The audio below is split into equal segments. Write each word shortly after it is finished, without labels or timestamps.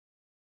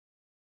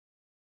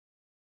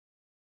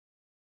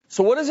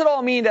So what does it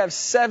all mean to have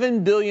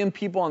 7 billion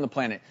people on the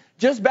planet?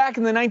 Just back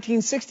in the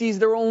 1960s,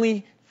 there were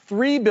only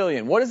 3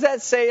 billion. What does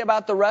that say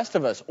about the rest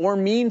of us, or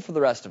mean for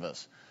the rest of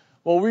us?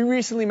 Well, we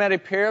recently met a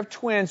pair of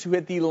twins who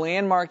hit the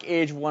landmark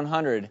age of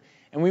 100,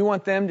 and we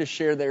want them to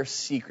share their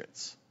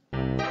secrets.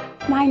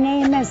 My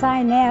name is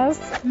Inez.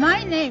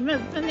 My name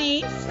is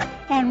Denise.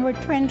 And we're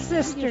twin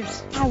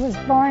sisters. I was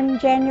born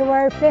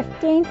January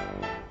 15th,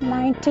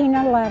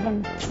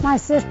 1911. My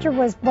sister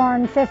was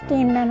born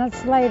 15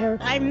 minutes later.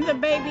 I'm the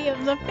baby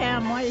of the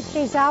family.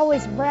 She's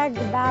always bragged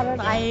about it.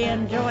 I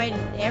enjoyed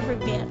every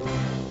bit.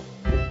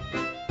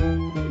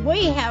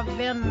 We have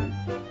been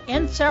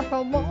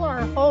inseparable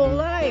our whole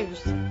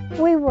lives.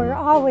 We were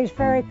always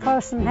very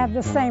close and had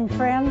the same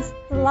friends.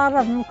 A lot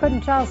of them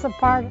couldn't tell us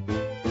apart.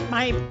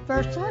 My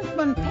first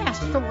husband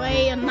passed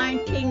away in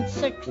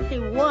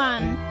 1961.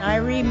 I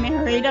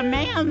remarried a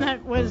man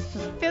that was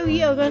a few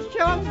years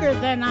younger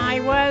than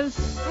I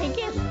was. I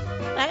guess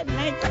that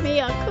makes me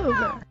a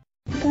cougar.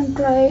 You can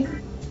play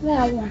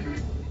that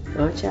one.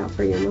 Watch out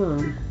for your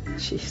mom.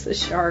 She's a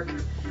shark.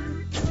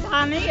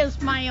 Bonnie is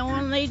my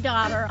only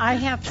daughter. I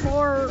have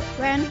 4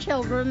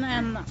 grandchildren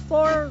and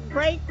 4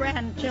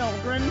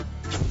 great-grandchildren.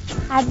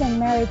 I've been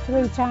married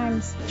 3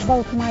 times.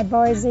 Both my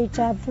boys each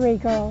have 3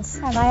 girls.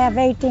 And I have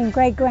 18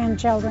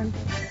 great-grandchildren.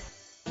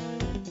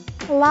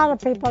 A lot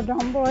of people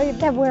don't believe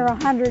that we're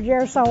 100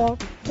 years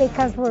old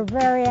because we're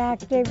very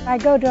active. I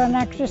go to an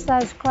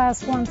exercise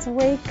class once a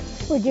week.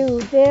 We do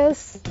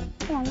this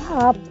and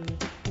up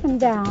and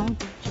down.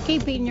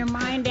 Keeping your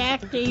mind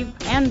active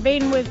and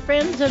being with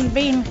friends and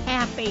being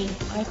happy.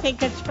 I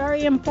think it's a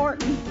very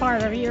important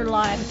part of your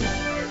life.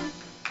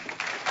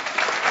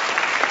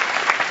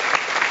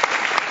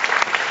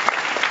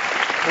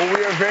 Well,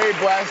 we are very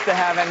blessed to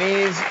have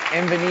Inez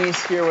and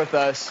Denise here with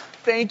us.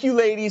 Thank you,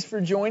 ladies,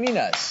 for joining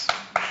us.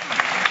 We're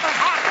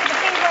happy to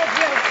be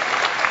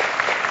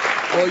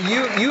with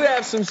you. Well, you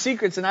have some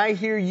secrets, and I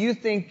hear you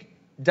think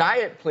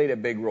diet played a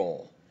big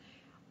role.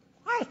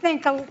 I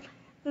think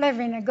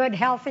living a good,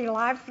 healthy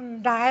life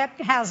and diet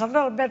has a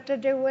little bit to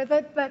do with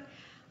it, but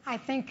I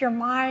think your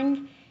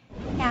mind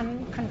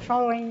and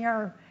controlling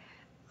your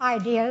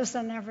ideas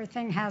and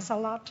everything has a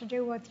lot to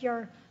do with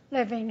your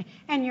living,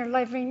 and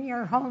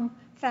your home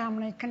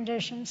family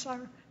conditions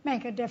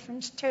make a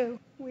difference too.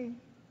 We've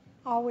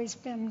always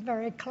been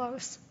very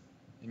close.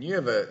 And you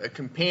have a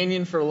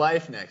companion for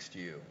life next to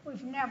you.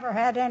 We've never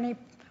had any,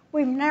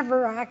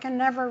 I can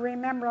never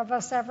remember of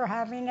us ever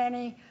having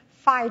any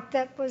fight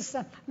that was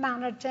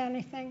amounted to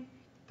anything.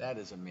 That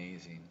is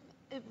amazing.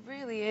 It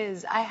really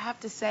is. I have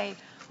to say,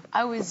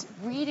 I was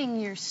reading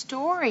your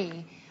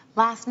story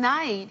last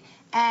night,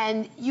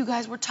 and you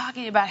guys were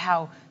talking about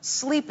how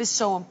sleep is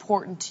so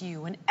important to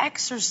you, and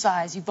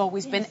exercise. You've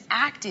always been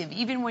active,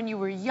 even when you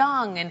were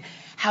young, and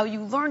how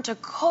you learned to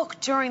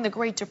cook during the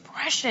Great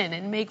Depression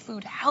and make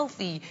food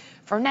healthy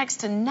for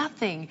next to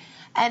nothing.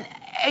 And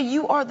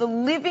you are the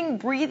living,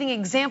 breathing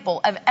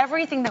example of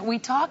everything that we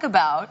talk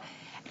about.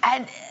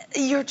 And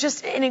you're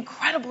just in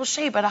incredible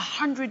shape at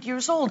 100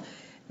 years old.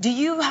 Do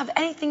you have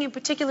anything in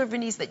particular,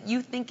 Denise, that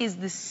you think is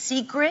the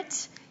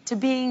secret to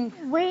being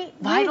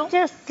vital? We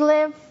just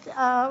lived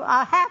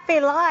a happy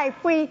life.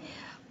 We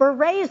were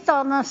raised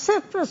on a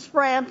citrus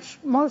ranch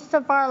most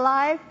of our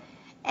life,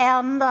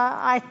 and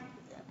I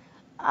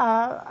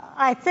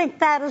think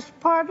that is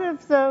part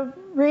of the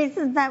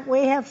reason that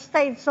we have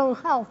stayed so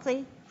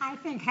healthy. I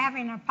think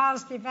having a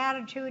positive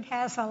attitude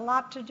has a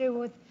lot to do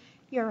with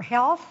your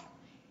health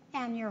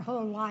and your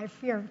whole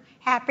life, your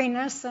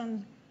happiness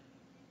and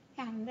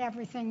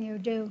everything you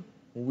do.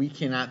 Well, we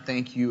cannot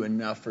thank you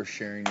enough for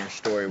sharing your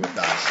story with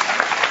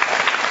us.